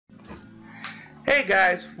Hey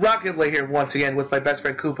guys, Rocket Blade here once again with my best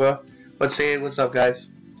friend Koopa. Let's say what's up, guys.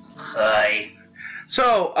 Hi.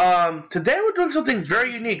 So, today we're doing something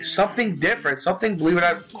very unique, something different, something, believe it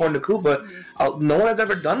or not, according to Koopa, no one has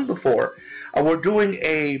ever done before. We're doing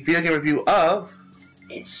a video game review of...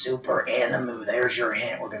 It's Super Animu. There's your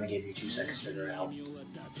hint. We're going to give you 2 seconds to figure it out.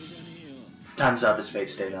 Time's up. It's Fate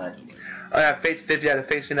Stay Night. Fate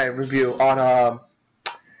Stay Night review on,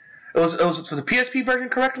 It was for the PSP version,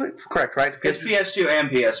 correct, right? It's PS2 and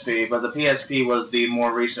PSP, but the PSP was the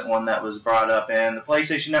more recent one that was brought up in the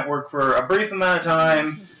PlayStation Network for a brief amount of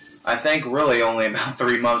time. I think really only about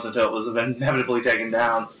 3 months until it was inevitably taken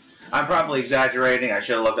down. I'm probably exaggerating. I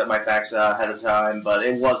should have looked at my facts ahead of time, but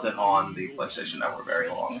it wasn't on the PlayStation Network very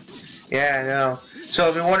long. Yeah, I know. So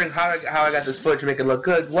if you're wondering how I got this footage to make it look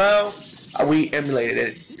good, well, we emulated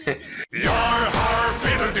it. Your heart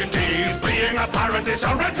filled indeed. Being a pirate is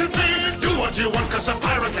a right to be. Do what you want, cause a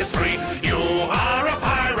pirate is free. You are a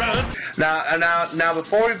pirate. Now,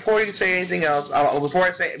 before we say anything else, before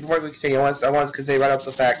we continue, I want to say right off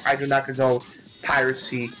the fact, I do not condone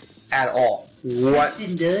piracy at all. What?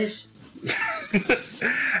 It does.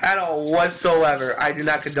 At all whatsoever. I do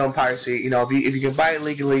not condone piracy. You know, if you can buy it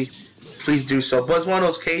legally, please do so. But it's one of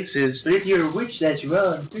those cases. But if you're a witch, that's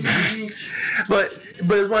wrong. but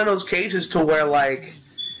it's one of those cases to where, like,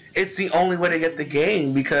 it's the only way to get the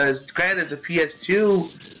game, because granted there's a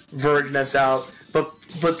PS2 version that's out, but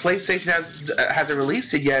PlayStation hasn't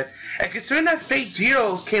released it yet. And considering that Fate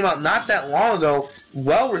Zero came out not that long ago,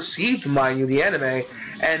 well received, mind you, the anime,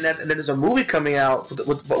 and then there's a movie coming out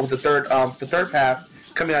with the third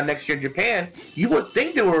half coming out next year in Japan, you would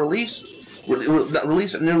think they would release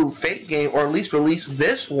a new Fate game, or at least release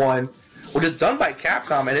this one, which is done by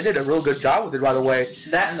Capcom, and they did a real good job with it, by the way.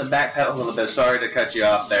 That and the backpedal a little bit. Sorry to cut you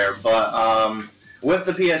off there, but with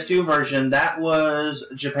the PS2 version, that was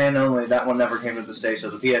Japan only. That one never came to the States,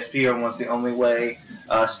 so the PSP one was the only way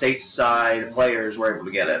stateside players were able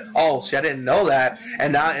to get it. Oh, see, I didn't know that.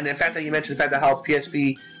 And now, and the fact that you mentioned the fact that how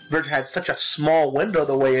PSP version had such a small window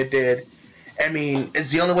the way it did, I mean,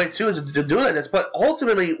 it's the only way too is to do this. But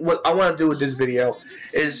ultimately, what I want to do with this video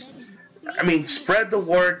is, I mean, spread the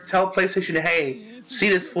word, tell PlayStation, hey, see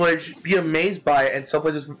this footage, be amazed by it, and tell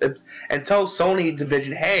Sony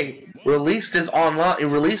division, hey, release this online,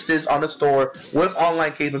 release this on the store with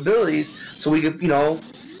online capabilities, so we could, you know,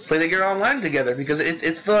 play the game online together. Because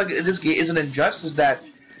it's feel like this game is an injustice that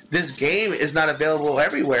this game is not available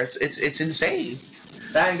everywhere. It's insane.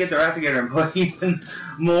 That and get their act together and put even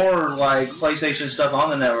more like PlayStation stuff on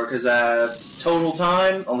the network, because total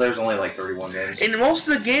time, oh, there's only like 31 games. And most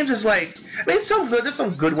of the games is like, I mean, there's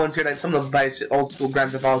some good ones here, like some of the nice old school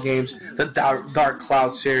Grand Theft Auto games, the Dark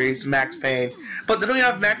Cloud series, Max Payne, but they don't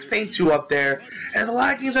even have Max Payne 2 up there, and there's a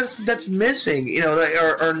lot of games that's missing, you know,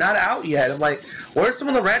 or not out yet. I'm like, where are some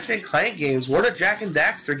of the Ratchet and Clank games? Where are the Jak and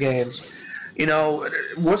Daxter games? You know,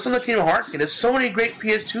 where's some of the Kingdom Hearts games? There's so many great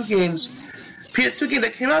PS2 games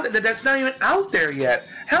that came out that's not even out there yet.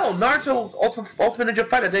 Hell, Naruto Ultimate Ninja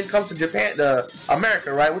Fighter didn't come to Japan,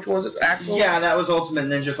 America, right? Which one was it? Axel? Yeah, that was Ultimate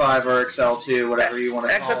Ninja 5 or XL2, whatever you want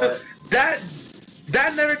to call it.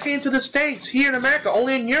 That never came to the States, here in America,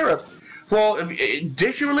 only in Europe. Well,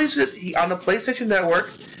 did you release it on the PlayStation Network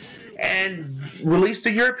and release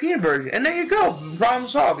the European version? And there you go, problem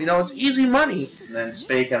solved. You know, it's easy money. And then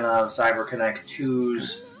speaking of CyberConnect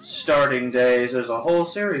 2's starting days, there's a whole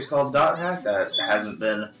series called Dot Hack that hasn't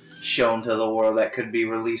been shown to the world that could be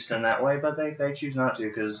released in that way, but they choose not to,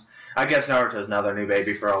 because I guess Naruto's now their new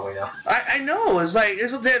baby for all we know. I know, it's like,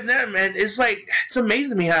 it's amazing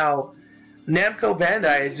to me how Namco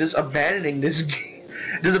Bandai is just abandoning this game,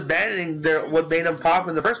 just abandoning what made them pop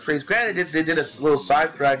in the first place. Granted, they did a little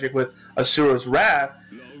side project with Asura's Wrath,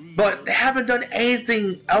 but they haven't done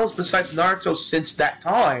anything else besides Naruto since that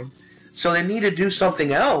time. So they need to do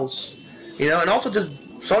something else, you know, and also just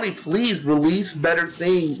Sony, please release better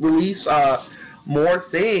things, release more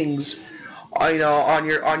things, you know, on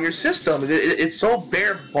your system. It's so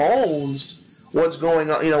bare bones what's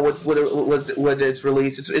going on, you know, with its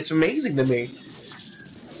release. It's amazing to me.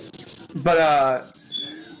 But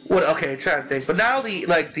okay, I'm trying to think. But now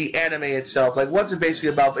the anime itself, like, what's it basically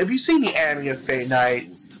about? If you've seen the anime of Fate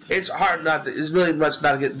Night, it's hard not to. It's really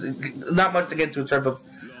not much to get into in terms of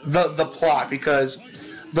the plot, because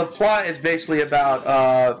the plot is basically about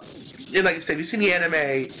like I said, if you've seen the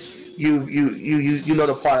anime, you know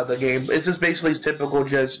the plot of the game. It's just basically typical,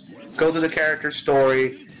 just go through the character's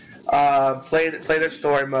story, play their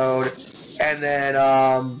story mode, and then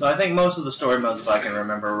I think most of the story modes, if I can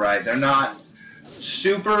remember right, they're not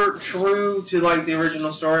super true to like the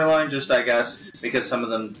original storyline. Just I guess because some of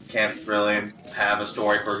them can't really have a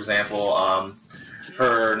story. For example,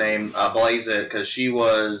 her name Blaze It, because she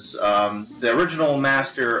was the original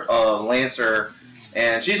master of Lancer.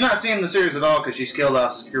 And she's not seen the series at all because she's killed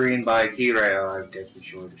off screen by Kiryu. I guess we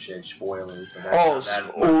should say spoilers, but that's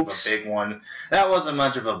not that much of a big one. That wasn't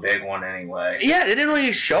much of a big one anyway. Yeah, they didn't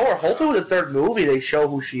really show her. Hopefully with the third movie they show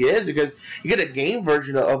who she is, because you get a game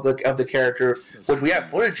version of the character, which we have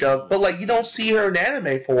footage of, but like you don't see her in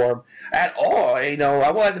anime form at all. You know, I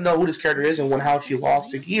would like to know who this character is and how she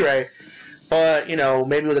lost to Kiryu. But, you know,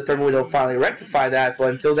 maybe with the third movie they'll finally rectify that,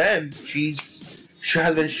 but until then, she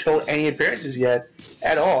hasn't been shown any appearances yet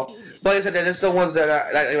at all. But like I said, it's the ones that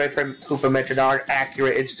my friend Koopa mentioned aren't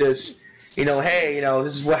accurate. It's just, you know, hey, you know,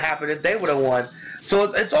 this is what happened if they would have won. So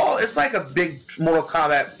it's like a big Mortal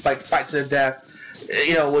Kombat like fight to the death,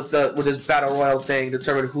 you know, with this battle royal thing,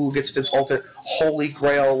 determine who gets this ultimate holy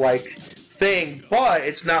grail like thing. But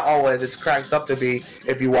it's not always it's cracked up to be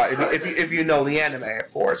if you know the anime,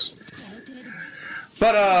 of course.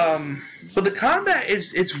 But the combat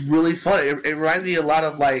it's really fun. It reminds me a lot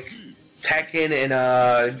of like Tekken and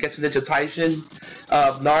Getsu Ninja Taisen,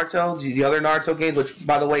 Naruto, the other Naruto games. Which,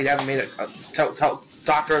 by the way, they haven't made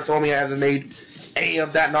Doctor told me I haven't made any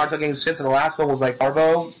of that Naruto game since. And the last one was like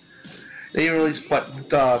Arbo. They didn't release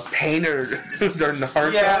Pain or their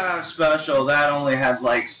Naruto. Yeah, special. That only had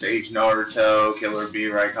like Sage Naruto, Killer Bee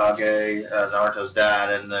Raikage, Naruto's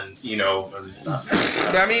dad, and then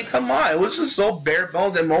I mean, come on! It was just so bare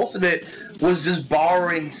bones, and most of it was just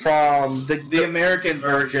borrowing from the American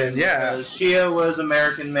version. Yeah, Shia was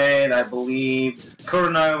American made, I believe.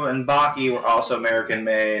 Kurono and Baki were also American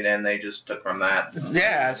made, and they just took from that.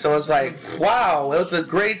 Yeah, so it's like, wow, it was a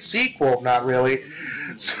great sequel. Not really.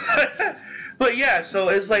 But yeah, so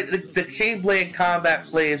it's like the Keyblade combat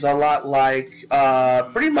plays a lot like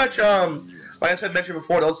pretty much like I said mentioned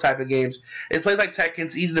before, those type of games. It plays like Tekken.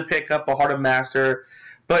 It's easy to pick up, a hard to master,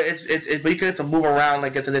 but but you get to move around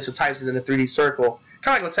like it's an Ninja Tyson in a 3D circle,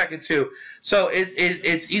 kind of like with Tekken 2. So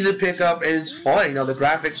it's easy to pick up and it's fun. You know, the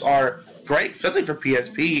graphics are great, especially for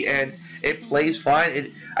PSP, and it plays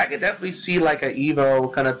fine. I can definitely see like an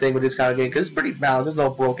Evo kind of thing with this kind of game because it's pretty balanced. There's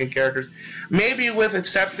no broken characters. Maybe with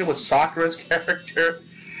exception with Sakura's character.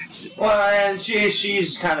 Well, and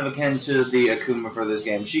she's kind of akin to the Akuma for this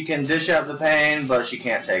game. She can dish out the pain, but she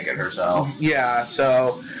can't take it herself. Yeah,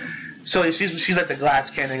 so she's like the glass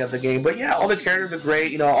cannon of the game. But yeah, all the characters are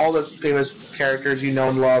great. You know, all the famous characters you know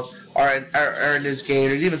and love are in this game.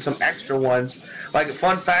 There's even some extra ones. Like,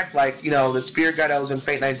 fun fact, like, you know, the spear guy that was in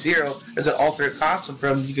Fate Night Zero is an alternate costume for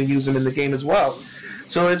him. You can use him in the game as well.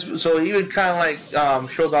 So it even kind of like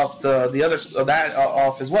shows off the other that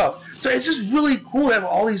off as well. So it's just really cool to have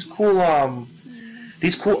all these cool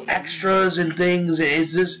extras and things.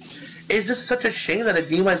 It's just such a shame that a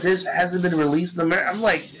game like this hasn't been released in America. I'm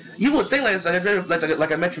like, you would think like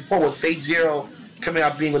I mentioned before with Fate Zero coming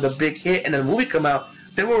out being with a big hit and then the movie come out,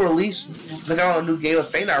 they will release a new game of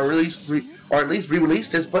Fate Night or at least re-release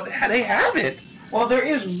this, but they haven't. Well, there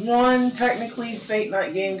is one technically Fate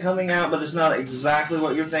Night game coming out, but it's not exactly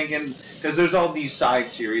what you're thinking, because there's all these side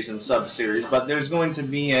series and sub-series, but there's going to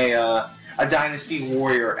be a Dynasty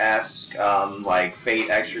Warrior-esque, like, Fate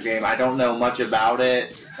extra game. I don't know much about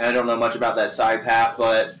it, and I don't know much about that side path,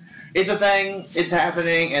 but it's a thing, it's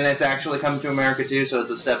happening, and it's actually coming to America too, so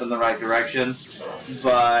it's a step in the right direction.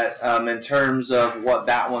 But in terms of what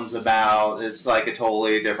that one's about, it's like a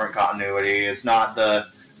totally different continuity. It's not the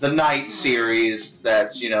Knight series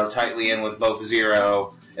that's, you know, tightly in with both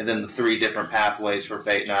Zero and then the 3 different pathways for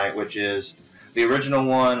Fate Night, which is the original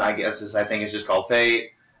one, I think it's just called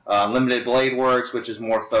Fate. Limited Blade Works, which is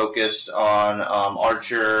more focused on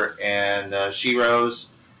Archer and Shiro's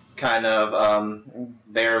kind of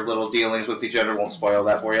their little dealings with each other. Won't spoil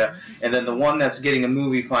that for you. And then the one that's getting a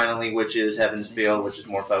movie finally, which is Heaven's Field, which is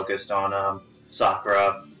more focused on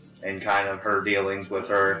Sakura and kind of her dealings with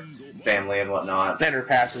her family and whatnot. And her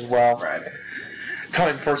past as well. Right.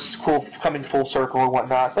 Coming full circle and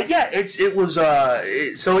whatnot. But yeah,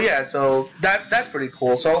 so that's pretty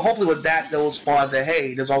cool. So hopefully with that they'll spawn that,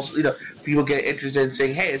 hey, there's also, you know, people get interested in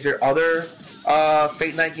saying, hey, is there other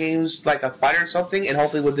Fate Night games like a fighter or something? And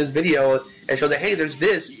hopefully with this video it shows that, hey, there's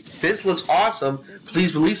this looks awesome,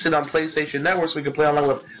 please release it on PlayStation Network so we can play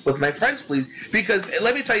online with my friends, please. Because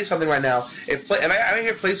let me tell you something right now, if I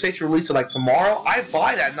hear PlayStation release it like tomorrow, I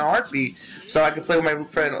buy that in a heartbeat so I can play with my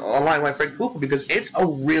friend online with my friend Koopa, because it's a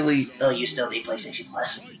really... Oh, you still need PlayStation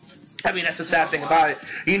Plus. I mean, that's the sad thing about it.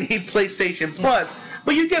 You need PlayStation Plus.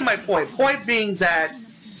 But you get my point. Point being that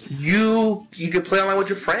you can play online with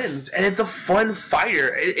your friends, and it's a fun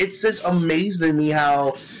fighter. It's just amazing to me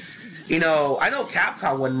how, you know, I know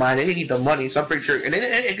Capcom wouldn't mind. They need the money, so I'm pretty sure. And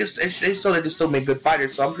they can still make good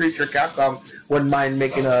fighters, so I'm pretty sure Capcom wouldn't mind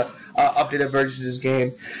making a updated version of this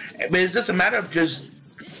game. But it's just a matter of just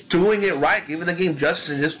doing it right, giving the game justice,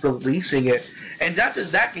 and just releasing it. And not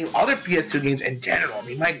just that game, other PS2 games in general. I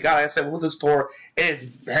mean, my God, like I said, with the store, it's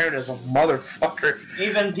barren as a motherfucker.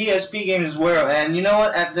 Even PSP games as well. And you know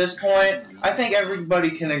what? At this point, I think everybody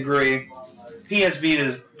can agree PS Vita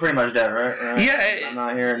is pretty much dead, right? Yeah. I'm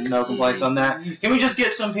not hearing no complaints on that. Can we just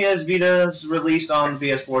get some PS Vitas released on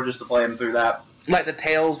PS4 just to play them through that? Like the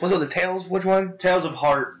Tales, what's it, the Tales? Which one? Tales of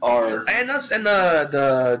Heart are... And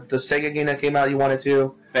the Sega game that came out you wanted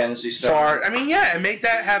to. Phantasy Star. I mean, yeah, and make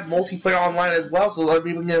that have multiplayer online as well, so let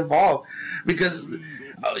people get involved. Because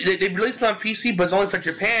they released it on PC, but it's only for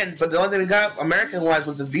Japan. But the only thing we got American-wise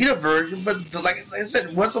was the Vita version. But like I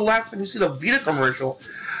said, when's the last time you see the Vita commercial?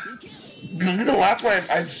 The last one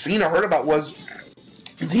I've seen or heard about was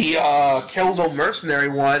the Killzone Mercenary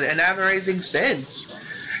one, and I haven't heard anything since.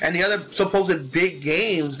 And the other supposed big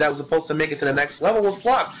games that was supposed to make it to the next level were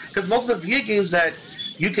flopped. Because most of the Vita games that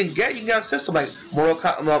you can get on system, like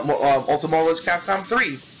Ultimate Marvel vs. Capcom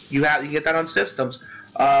 3. You can get that on systems.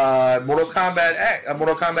 Mortal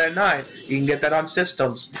Kombat 9. You can get that on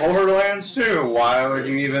systems. Borderlands 2. Why would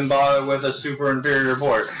you even bother with a super inferior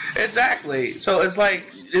port? Exactly. So it's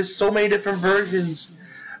like there's so many different versions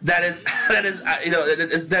that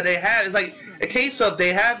they have. It's like a case of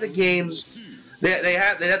they have the games.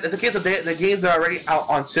 It's a case of the games are already out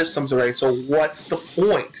on systems already. So what's the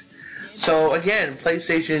point? So again,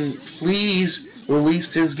 PlayStation, please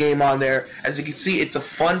release this game on there. As you can see, it's a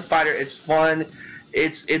fun fighter. It's fun.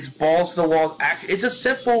 It's balls to the walls. It's a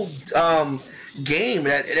simple game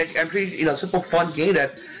I'm pretty simple fun game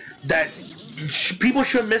that people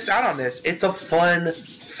shouldn't miss out on this. It's a fun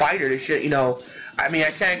fighter. They should I mean,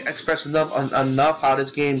 I can't express enough how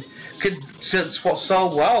this game could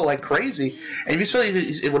sell well like crazy. And if you sell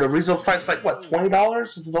it with a reasonable price, like what, $20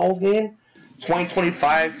 since it's the old game, 20,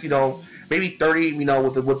 25, maybe 30,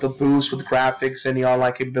 with the boost, with the graphics and the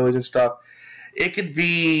online capabilities and stuff, it could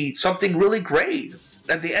be something really great.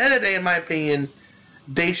 At the end of the day, in my opinion,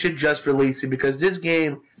 they should just release it because this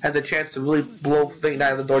game has a chance to really blow things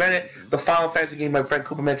out of the door. Granted, the Final Fantasy game my friend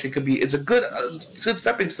Cooper mentioned is a good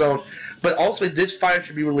stepping stone, but also this fighter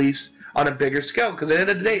should be released on a bigger scale because at the end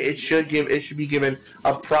of the day, it should be given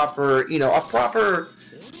a proper way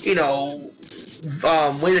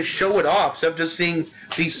to show it off. Instead of just seeing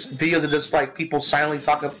these videos of just like people silently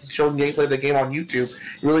showing gameplay of the game on YouTube,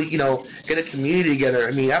 really, get a community together.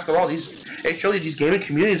 I mean, after all, it shows you these gaming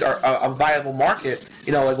communities are a viable market.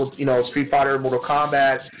 Like with Street Fighter, Mortal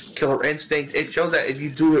Kombat, Killer Instinct. It shows that if you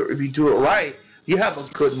do it right, you have a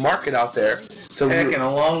good market out there. So and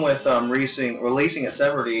along with releasing it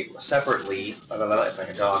separately, if I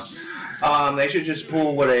can talk, they should just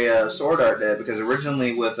pull what a Sword Art did, because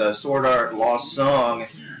originally with Sword Art Lost Song,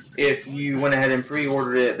 if you went ahead and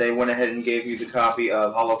pre-ordered it, they went ahead and gave you the copy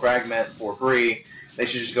of Hollow Fragment for free. They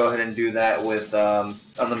should just go ahead and do that with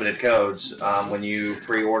unlimited codes when you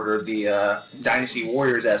pre-order the Dynasty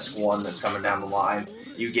Warriors-esque one that's coming down the line.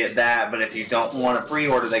 You get that, but if you don't want to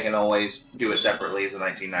pre-order, they can always do it separately as a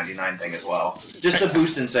 $19.99 thing as well. Just to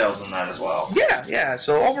boost in sales on that as well. Yeah.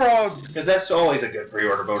 So overall, because that's always a good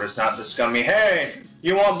pre-order bonus, not the scummy, hey,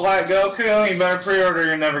 you want Black Goku? You better pre-order,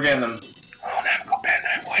 you're never getting them. Oh, Namco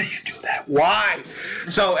Bandai, why do you do that? Why?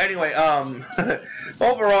 So anyway,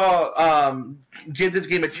 overall, give this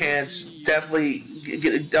game a chance. Definitely,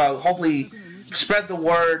 hopefully, spread the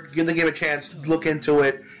word. Give the game a chance. Look into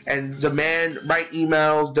it and write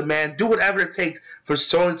emails. Do whatever it takes for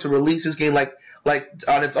Sony to release this game, like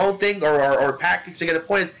on its own thing or package. To get a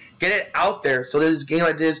point is get it out there so that this game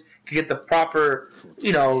like this can get the proper,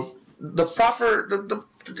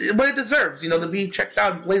 what it deserves, to be checked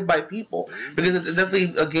out and played by people, because it's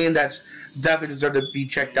definitely a game that's definitely deserves to be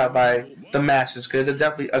checked out by the masses, because it's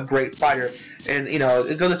definitely a great fighter. And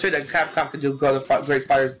it goes to show that Capcom can do other great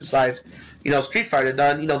fighters besides Street Fighter.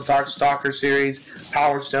 Done Dark Stalker series,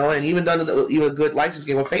 Power Stone, and even done a good license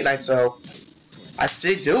game with Fate Night. So I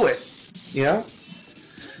say do it.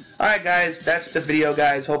 Alright guys, that's the video,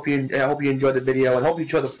 guys. I hope you enjoyed the video, and hope you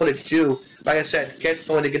enjoyed the footage too. Like I said, get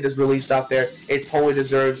Sony to get this released out there. It totally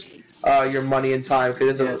deserves your money and time.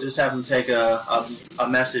 Just have them take a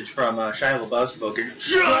message from Shia LaBeouf's book.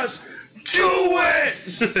 Just do it!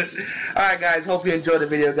 Alright guys, hope you enjoyed the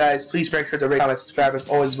video, guys. Please make sure to rate, comment, subscribe. As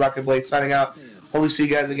always, Rocket Blade signing out. Hope we see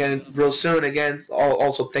you guys again real soon. Again,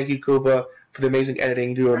 also thank you, Kuba, for the amazing editing.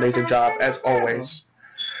 You do an amazing job, as always.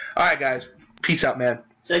 Alright guys, peace out, man.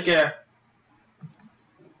 Take care.